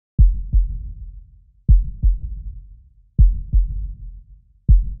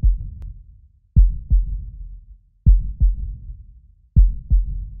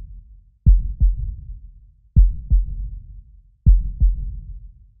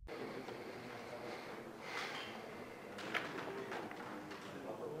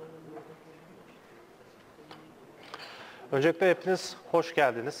Öncelikle hepiniz hoş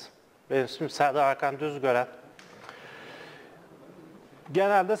geldiniz. Benim ismim Serdar Hakan DÜZGÖREN.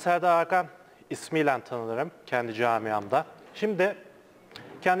 Genelde Serdar Hakan ismiyle tanınırım kendi camiamda. Şimdi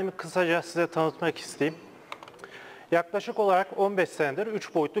kendimi kısaca size tanıtmak isteyeyim. Yaklaşık olarak 15 senedir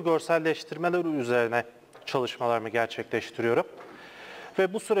 3 boyutlu görselleştirmeler üzerine çalışmalarımı gerçekleştiriyorum.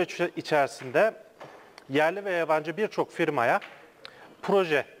 Ve bu süreç içerisinde yerli ve yabancı birçok firmaya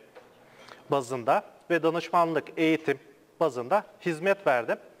proje bazında ve danışmanlık, eğitim bazında hizmet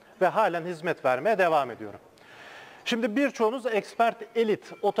verdim ve halen hizmet vermeye devam ediyorum. Şimdi birçoğunuz Expert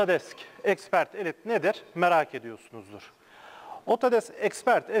Elite, Autodesk Expert Elite nedir merak ediyorsunuzdur. Autodesk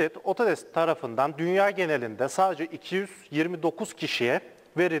Expert Elite, Autodesk tarafından dünya genelinde sadece 229 kişiye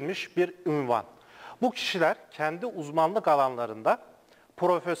verilmiş bir ünvan. Bu kişiler kendi uzmanlık alanlarında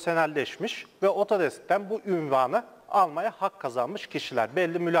profesyonelleşmiş ve Autodesk'ten bu ünvanı almaya hak kazanmış kişiler.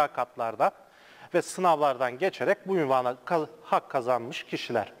 Belli mülakatlarda ve sınavlardan geçerek bu ünvana hak kazanmış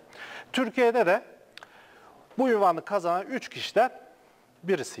kişiler. Türkiye'de de bu ünvanı kazanan 3 kişiden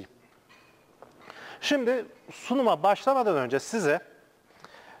birisiyim. Şimdi sunuma başlamadan önce size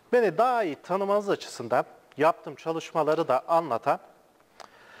beni daha iyi tanımanız açısından yaptığım çalışmaları da anlatan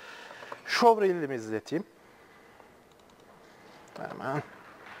showreel'imi izleteyim. Hemen.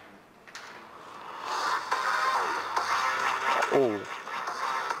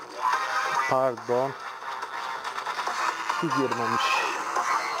 Pardon. Girmemiş.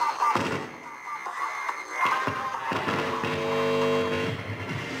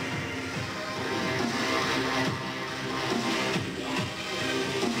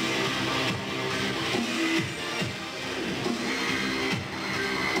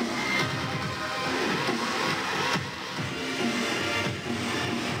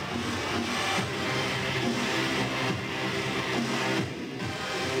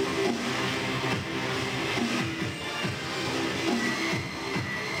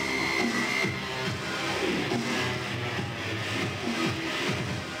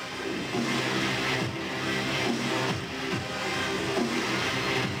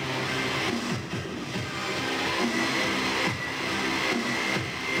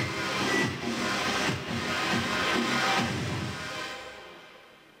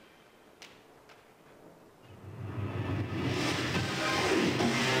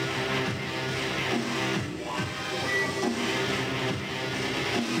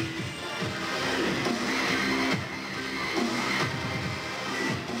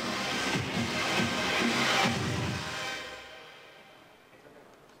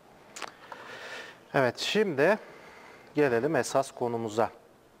 Evet, şimdi gelelim esas konumuza.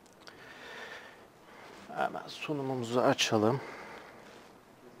 Hemen sunumumuzu açalım.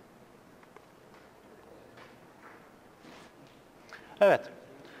 Evet,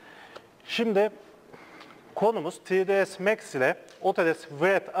 şimdi konumuz 3ds Max ile Autodesk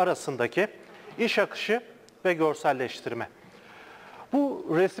VRED arasındaki iş akışı ve görselleştirme. Bu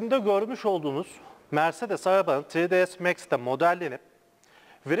resimde görmüş olduğunuz Mercedes arabanın 3ds Max'te modellenip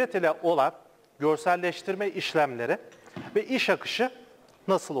VRED ile olan görselleştirme işlemleri ve iş akışı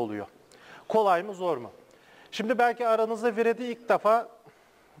nasıl oluyor? Kolay mı, zor mu? Şimdi belki aranızda VRED'i ilk defa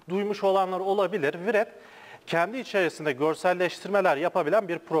duymuş olanlar olabilir. VRED, kendi içerisinde görselleştirmeler yapabilen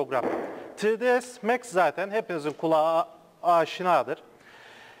bir program. 3ds Max zaten hepinizin kulağı aşinadır.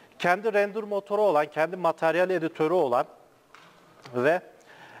 Kendi render motoru olan, kendi materyal editörü olan ve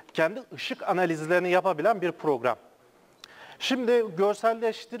kendi ışık analizlerini yapabilen bir program. Şimdi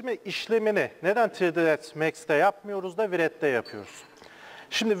görselleştirme işlemini neden 3ds Max'te yapmıyoruz da VRED'de yapıyoruz?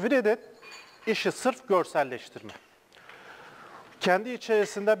 Şimdi VRED'in işi sırf görselleştirme. Kendi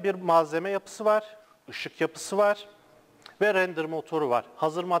içerisinde bir malzeme yapısı var, ışık yapısı var ve render motoru var.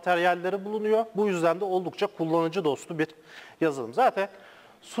 Hazır materyalleri bulunuyor. Bu yüzden de oldukça kullanıcı dostu bir yazılım. Zaten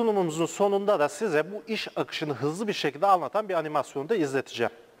sunumumuzun sonunda da size bu iş akışını hızlı bir şekilde anlatan bir animasyonu da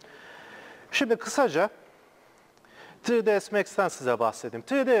izleteceğim. Şimdi kısaca 3ds Max'ten size bahsedeyim.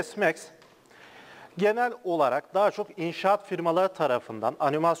 3ds Max genel olarak daha çok inşaat firmaları tarafından,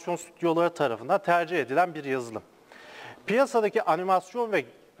 animasyon stüdyoları tarafından tercih edilen bir yazılım. Piyasadaki animasyon ve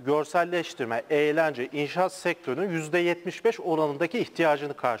görselleştirme, eğlence, inşaat sektörünün %75 oranındaki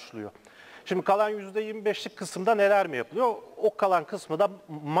ihtiyacını karşılıyor. Şimdi kalan %25'lik kısımda neler mi yapılıyor? O kalan kısmı da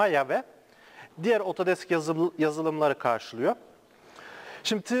Maya ve diğer Autodesk yazılımları karşılıyor.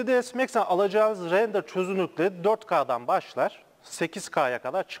 Şimdi 3ds Max'ten alacağınız render çözünürlükleri 4K'dan başlar, 8K'ya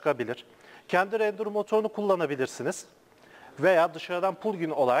kadar çıkabilir. Kendi render motorunu kullanabilirsiniz. Veya dışarıdan plugin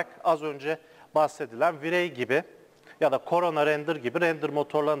olarak az önce bahsedilen V-Ray gibi ya da Corona Render gibi render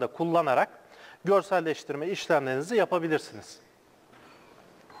motorlarını da kullanarak görselleştirme işlemlerinizi yapabilirsiniz.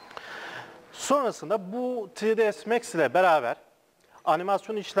 Sonrasında bu 3ds Max ile beraber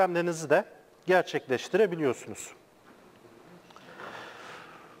animasyon işlemlerinizi de gerçekleştirebiliyorsunuz.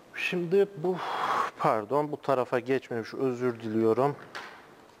 Şimdi bu tarafa geçmemiş, özür diliyorum.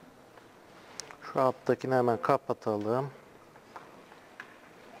 Şu alttakini hemen kapatalım.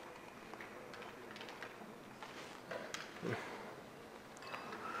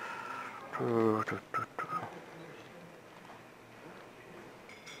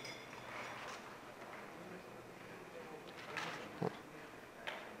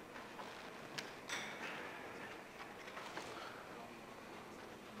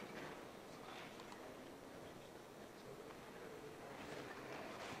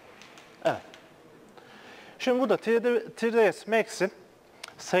 Evet. Şimdi burada 3ds Max'in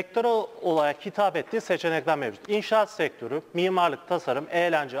sektör olarak hitap ettiği seçenekler mevcut. İnşaat sektörü, mimarlık, tasarım,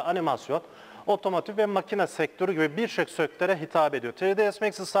 eğlence, animasyon, otomotiv ve makine sektörü gibi birçok sektöre hitap ediyor. 3ds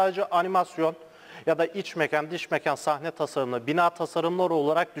Max'i sadece animasyon ya da iç mekan, dış mekan, sahne tasarımları, bina tasarımları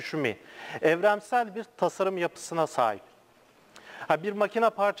olarak düşünmeyin. Evrensel bir tasarım yapısına sahip. Bir makine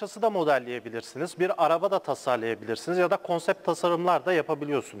parçası da modelleyebilirsiniz, bir araba da tasarlayabilirsiniz ya da konsept tasarımlar da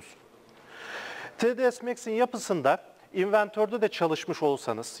yapabiliyorsunuz. 3ds Max'in yapısında inventörde de çalışmış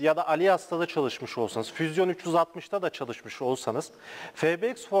olsanız ya da Alias'ta da çalışmış olsanız, Fusion 360'da da çalışmış olsanız,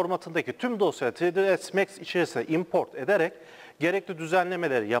 FBX formatındaki tüm dosyayı 3ds Max içerisine import ederek gerekli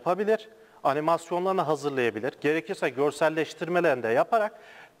düzenlemeleri yapabilir, animasyonlarını hazırlayabilir, gerekirse görselleştirmelerini de yaparak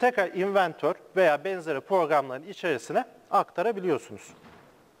tekrar inventör veya benzeri programların içerisine aktarabiliyorsunuz.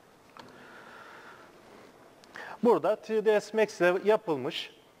 Burada 3ds Max ile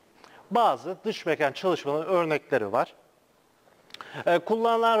yapılmış bazı dış mekan çalışmaların örnekleri var.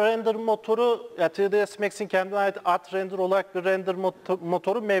 Kullanılan render motoru, 3ds Max'in kendine ait Art Render olarak bir render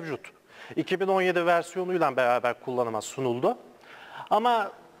motoru mevcut. 2017 versiyonuyla beraber kullanıma sunuldu.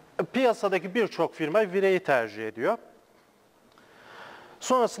 Ama piyasadaki birçok firma VRED'i tercih ediyor.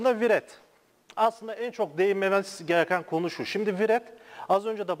 Sonrasında VRED. Aslında en çok değinmemiz gereken konu şu. Şimdi VRED, az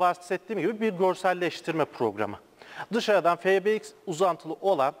önce de bahsettiğim gibi bir görselleştirme programı. Dışarıdan FBX uzantılı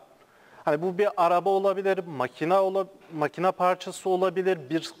olan, hani bu bir araba olabilir, makine parçası olabilir,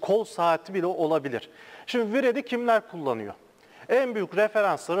 bir kol saati bile olabilir. Şimdi VRED'i kimler kullanıyor? En büyük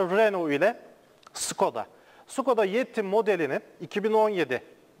referansları Renault ile Skoda. Skoda Yeti modelinin 2017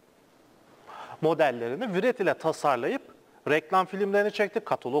 modellerini VRED ile tasarlayıp reklam filmlerini çekti,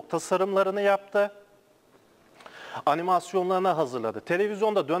 katalog tasarımlarını yaptı, animasyonlarını hazırladı.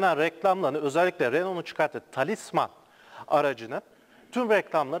 Televizyonda dönen reklamlarını, özellikle Renault'un çıkarttığı Talisman aracının tüm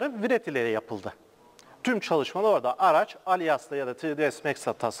reklamları VRED ile yapıldı. Tüm çalışmalar orada. Araç Alias'ta ya da 3ds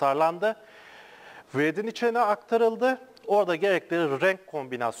Max'ta tasarlandı. VRED'in içine aktarıldı. Orada gerekli renk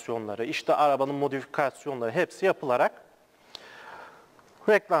kombinasyonları, işte arabanın modifikasyonları hepsi yapılarak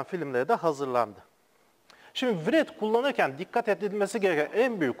reklam filmleri de hazırlandı. Şimdi VRED kullanırken dikkat edilmesi gereken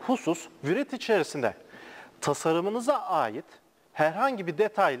en büyük husus, VRED içerisinde tasarımınıza ait herhangi bir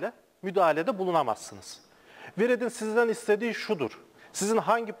detaylı müdahalede bulunamazsınız. VRED'in sizden istediği şudur: sizin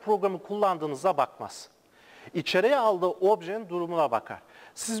hangi programı kullandığınıza bakmaz. İçeriye aldığı objenin durumuna bakar.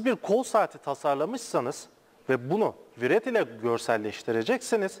 Siz bir kol saati tasarlamışsanız ve bunu VRED ile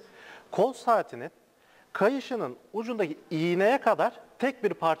görselleştirecekseniz, kol saatinin kayışının ucundaki iğneye kadar tek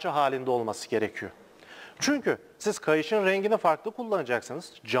bir parça halinde olması gerekiyor. Çünkü siz kayışın rengini farklı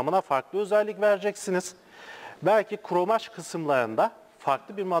kullanacaksınız, camına farklı özellik vereceksiniz. Belki kromaj kısımlarında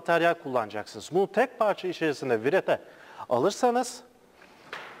farklı bir materyal kullanacaksınız. Bunu tek parça içerisinde VRED'e alırsanız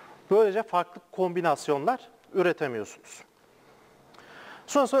böylece farklı kombinasyonlar üretemiyorsunuz.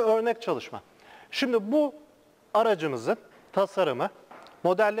 Sonrasında örnek çalışma. Şimdi bu aracımızın tasarımı,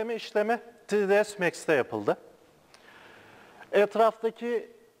 modelleme işlemi 3ds Max'te yapıldı.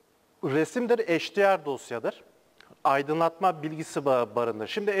 Etraftaki resimdir, HDR dosyadır. Aydınlatma bilgisi barındırır.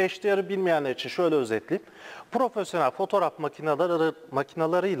 Şimdi HDR'ı bilmeyenler için şöyle özetleyeyim. Profesyonel fotoğraf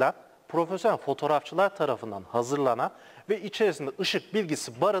makinalarıyla profesyonel fotoğrafçılar tarafından hazırlanan ve içerisinde ışık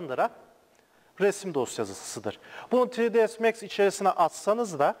bilgisi barındıran resim dosyasıdır. Bunu 3ds Max içerisine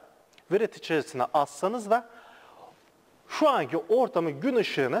atsanız da, VRED içerisine atsanız da şu anki ortamı, gün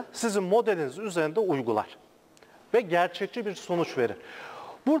ışığını sizin modeliniz üzerinde uygular ve gerçekçi bir sonuç verir.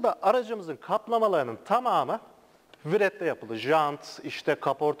 Burada aracımızın kaplamalarının tamamı VRED'de yapıldı. Jant, işte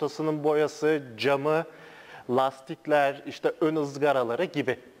kaportasının boyası, camı, lastikler, işte ön ızgaraları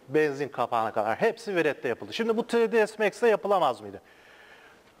gibi, benzin kapağına kadar hepsi VRED'de yapıldı. Şimdi bu 3ds Max'te yapılamaz mıydı?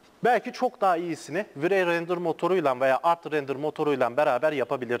 Belki çok daha iyisini VRED render motoruyla veya Art Render motoruyla beraber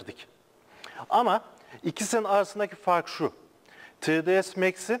yapabilirdik. Ama ikisinin arasındaki fark şu: 3ds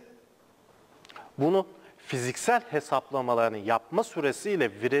Max'in bunu fiziksel hesaplamalarını yapma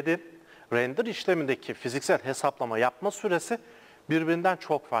süresiyle VRED'in render işlemindeki fiziksel hesaplama yapma süresi birbirinden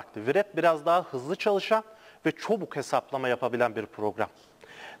çok farklı. VRED biraz daha hızlı çalışan ve çabuk hesaplama yapabilen bir program.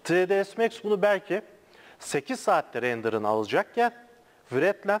 3ds Max bunu belki 8 saatte renderını alacakken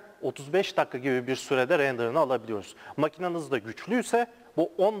VRED'le 35 dakika gibi bir sürede renderını alabiliyoruz. Makineniz de güçlüyse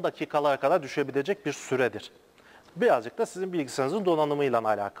bu 10 dakikalara kadar düşebilecek bir süredir. Birazcık da sizin bilgisayarınızın donanımıyla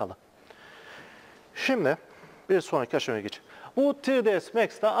alakalı. Şimdi bir sonraki aşamaya geçelim. Bu 3ds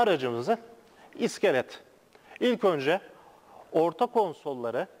Max'te aracımızın iskelet. İlk önce orta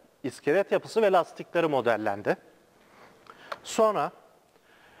konsolları, iskelet yapısı ve lastikleri modellendi. Sonra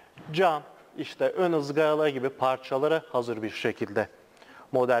cam, işte ön ızgaralar gibi parçaları hazır bir şekilde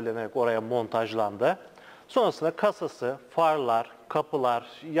modellenerek oraya montajlandı. Sonrasında kasası, farlar, kapılar,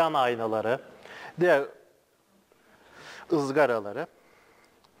 yan aynaları, diğer ızgaraları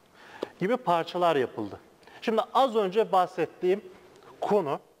gibi parçalar yapıldı. Şimdi az önce bahsettiğim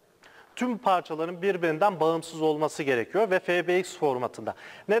konu tüm parçaların birbirinden bağımsız olması gerekiyor ve FBX formatında.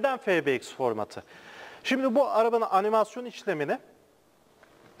 Neden FBX formatı? Şimdi bu arabanın animasyon işlemini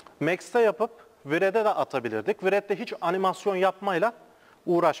Max'te yapıp VRED'e de atabilirdik. VRED'de hiç animasyon yapmayla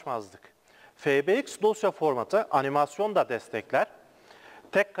uğraşmazdık. FBX dosya formatı animasyon da destekler.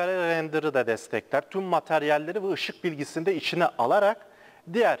 Tek kare render'ı da destekler. Tüm materyalleri ve ışık bilgisini de içine alarak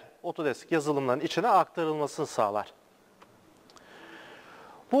diğer Autodesk yazılımlarının içine aktarılmasını sağlar.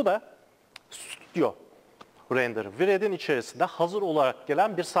 Bu da stüdyo render. VRED'in içerisinde hazır olarak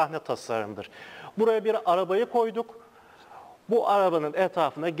gelen bir sahne tasarımıdır. Buraya bir arabayı koyduk. Bu arabanın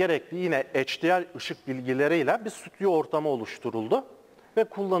etrafına gerekli yine HDR ışık bilgileriyle bir stüdyo ortamı oluşturuldu ve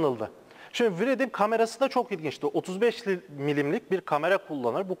kullanıldı. Şimdi VRED'in kamerası da çok ilginçti. 35 milimlik bir kamera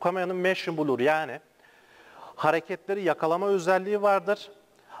kullanır. Bu kameranın motion blur yani hareketleri yakalama özelliği vardır.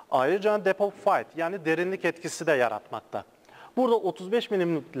 Ayrıca depth of field yani derinlik etkisi de yaratmakta. Burada 35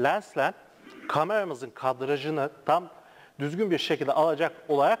 milimlik lensle kameramızın kadrajını tam düzgün bir şekilde alacak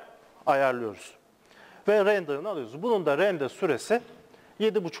olarak ayarlıyoruz. Ve renderını alıyoruz. Bunun da render süresi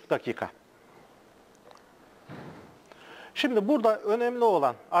 7,5 dakika. Şimdi burada önemli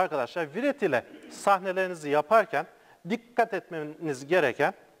olan arkadaşlar VRED ile sahnelerinizi yaparken dikkat etmeniz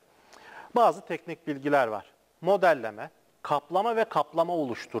gereken bazı teknik bilgiler var. Modelleme, kaplama ve kaplama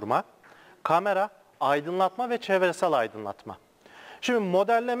oluşturma, kamera, aydınlatma ve çevresel aydınlatma. Şimdi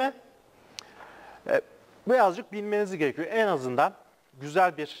modelleme birazcık bilmeniz gerekiyor. En azından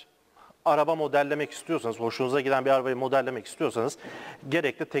güzel bir araba modellemek istiyorsanız, hoşunuza giden bir arabayı modellemek istiyorsanız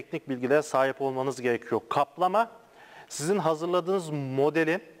gerekli teknik bilgilere sahip olmanız gerekiyor. Kaplama, sizin hazırladığınız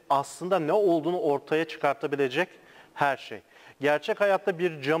modelin aslında ne olduğunu ortaya çıkartabilecek her şey. Gerçek hayatta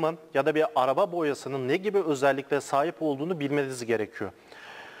bir camın ya da bir araba boyasının ne gibi özelliklere sahip olduğunu bilmeniz gerekiyor.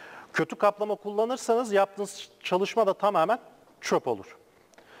 Kötü kaplama kullanırsanız yaptığınız çalışma da tamamen çöp olur.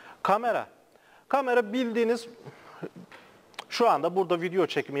 Kamera. Kamera bildiğiniz şu anda burada video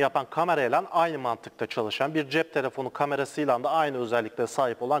çekimi yapan kamerayla aynı mantıkta çalışan bir cep telefonu kamerasıyla da aynı özelliklere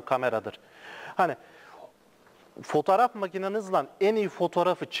sahip olan kameradır. Hani fotoğraf makinenizle en iyi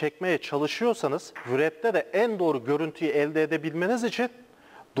fotoğrafı çekmeye çalışıyorsanız VRED'de de en doğru görüntüyü elde edebilmeniz için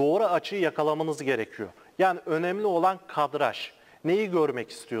doğru açıyı yakalamanız gerekiyor. Yani önemli olan kadraj. Neyi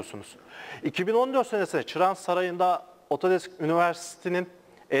görmek istiyorsunuz? 2014 senesinde Çırağan Sarayı'nda Autodesk Üniversitesi'nin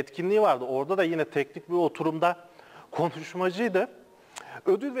etkinliği vardı. Orada da yine teknik bir oturumda konuşmacıydı.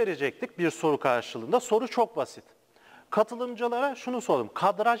 Ödül verecektik bir soru karşılığında. Soru çok basit. Katılımcılara şunu sordum.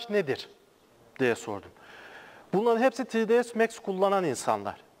 Kadraj nedir? diye sordum. Bunların hepsi 3ds Max kullanan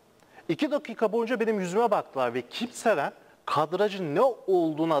insanlar. 2 dakika boyunca benim yüzüme baktılar ve kimseden kadrajın ne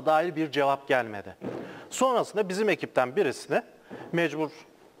olduğuna dair bir cevap gelmedi. Sonrasında bizim ekipten birisine mecbur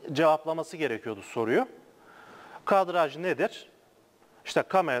cevaplaması gerekiyordu soruyu. Kadraj nedir? İşte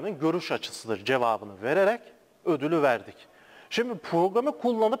kameranın görüş açısıdır cevabını vererek ödülü verdik. Şimdi programı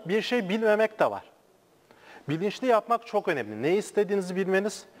kullanıp bir şey bilmemek de var. Bilinçli yapmak çok önemli. Ne istediğinizi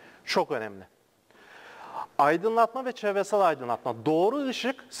bilmeniz çok önemli. Aydınlatma ve çevresel aydınlatma. Doğru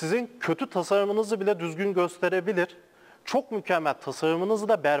ışık sizin kötü tasarımınızı bile düzgün gösterebilir. Çok mükemmel tasarımınızı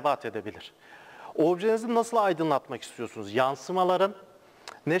da berbat edebilir. Objenizi nasıl aydınlatmak istiyorsunuz? Yansımaların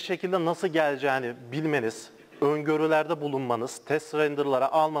ne şekilde nasıl geleceğini bilmeniz, öngörülerde bulunmanız, test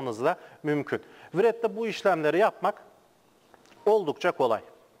renderlara almanız da mümkün. VRED'de bu işlemleri yapmak oldukça kolay.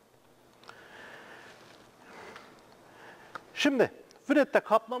 Şimdi VRED'de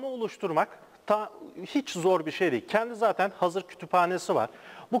kaplama oluşturmak hiç zor bir şey değil. Kendi zaten hazır kütüphanesi var.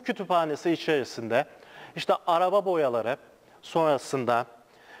 Bu kütüphanesi içerisinde işte araba boyaları, sonrasında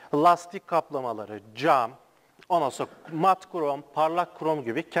lastik kaplamaları, cam, ondan sonra mat krom, parlak krom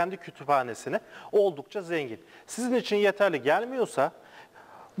gibi kendi kütüphanesini oldukça zengin. Sizin için yeterli gelmiyorsa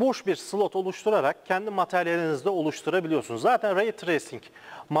boş bir slot oluşturarak kendi materyalinizde oluşturabiliyorsunuz. Zaten Ray Tracing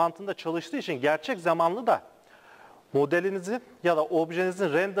mantığında çalıştığı için gerçek zamanlı da modelinizin ya da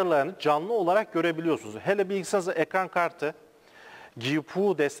objenizin renderlarını canlı olarak görebiliyorsunuz. Hele bilgisayarınızda ekran kartı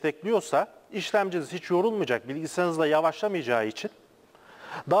GPU destekliyorsa işlemciniz hiç yorulmayacak, bilgisayarınızda yavaşlamayacağı için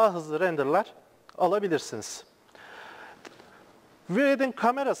daha hızlı renderlar alabilirsiniz. VRED'in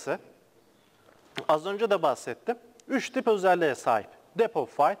kamerası az önce de bahsettim. 3 tip özelliğe sahip. Depth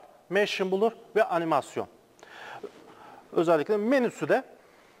of Field, Motion Blur ve animasyon. Özellikle menüsü de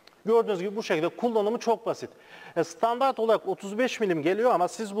gördüğünüz gibi bu şekilde kullanımı çok basit. Standart olarak 35 milim geliyor ama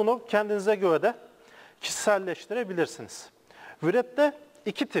siz bunu kendinize göre de kişiselleştirebilirsiniz. VRED'de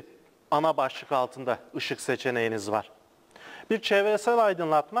 2 tip ana başlık altında ışık seçeneğiniz var. Bir çevresel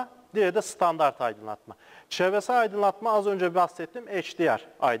aydınlatma, diğeri de standart aydınlatma. Çevresel aydınlatma az önce bahsettiğim HDR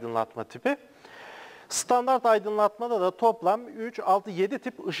aydınlatma tipi. Standart aydınlatmada da toplam 3, 6, 7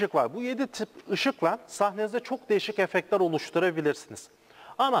 tip ışık var. Bu 7 tip ışıkla sahnenizde çok değişik efektler oluşturabilirsiniz.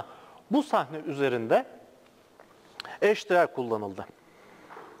 Ama bu sahne üzerinde HDR kullanıldı.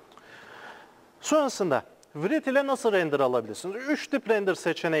 Sonrasında VRED ile nasıl render alabilirsiniz? 3 tip render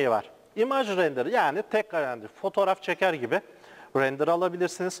seçeneği var. Image render yani tek render, fotoğraf çeker gibi render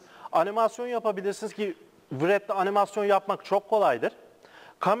alabilirsiniz. Animasyon yapabilirsiniz ki VRED'de animasyon yapmak çok kolaydır.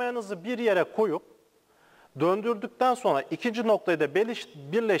 Kameranızı bir yere koyup döndürdükten sonra ikinci noktayı da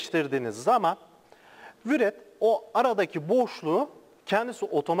birleştirdiğiniz zaman VRED o aradaki boşluğu kendisi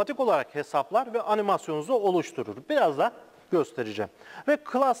otomatik olarak hesaplar ve animasyonunuzu oluşturur. Birazdan göstereceğim. Ve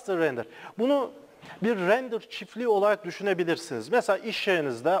cluster render. Bunu bir render çiftliği olarak düşünebilirsiniz. Mesela iş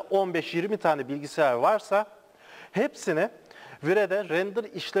yerinizde 15-20 tane bilgisayar varsa hepsini VRED'e render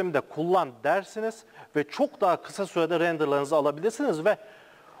işleminde kullan dersiniz ve çok daha kısa sürede renderlarınızı alabilirsiniz ve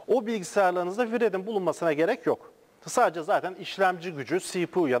o bilgisayarlarınızda VRED'in bulunmasına gerek yok. Sadece zaten işlemci gücü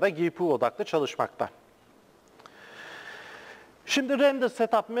CPU ya da GPU odaklı çalışmakta. Şimdi render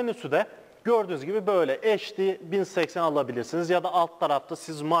setup menüsü de gördüğünüz gibi böyle HD 1080 alabilirsiniz ya da alt tarafta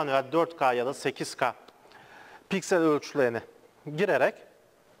siz manuel 4K ya da 8K piksel ölçülerini girerek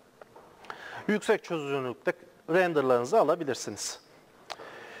yüksek çözünürlükte renderlarınızı alabilirsiniz.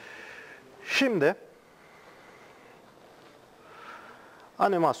 Şimdi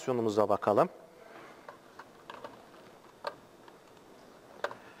animasyonumuza bakalım.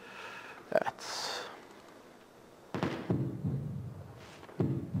 Evet.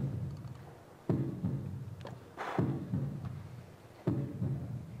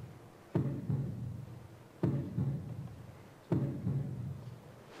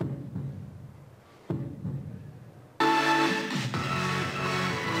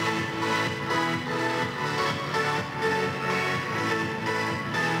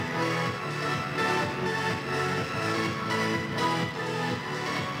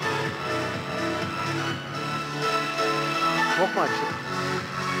 Çok mu açık?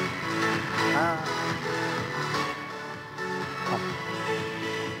 Ha. Tamam.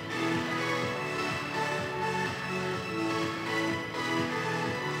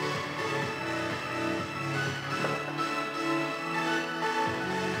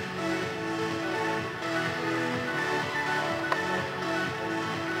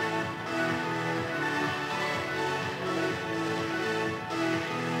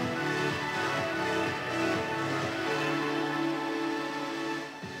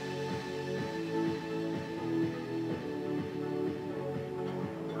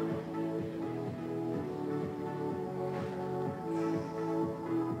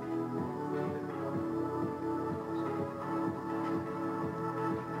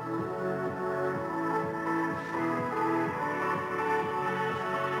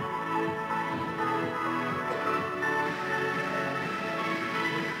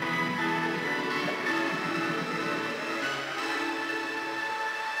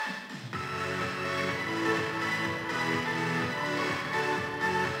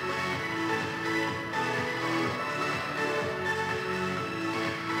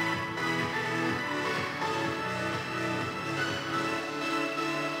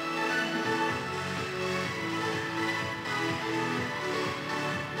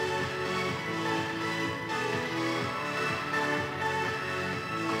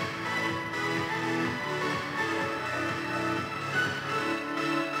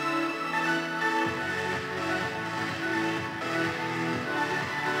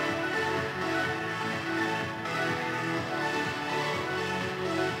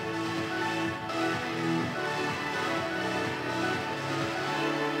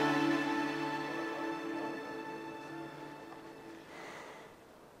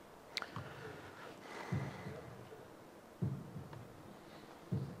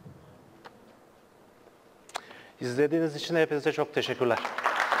 İzlediğiniz için hepinize çok teşekkürler.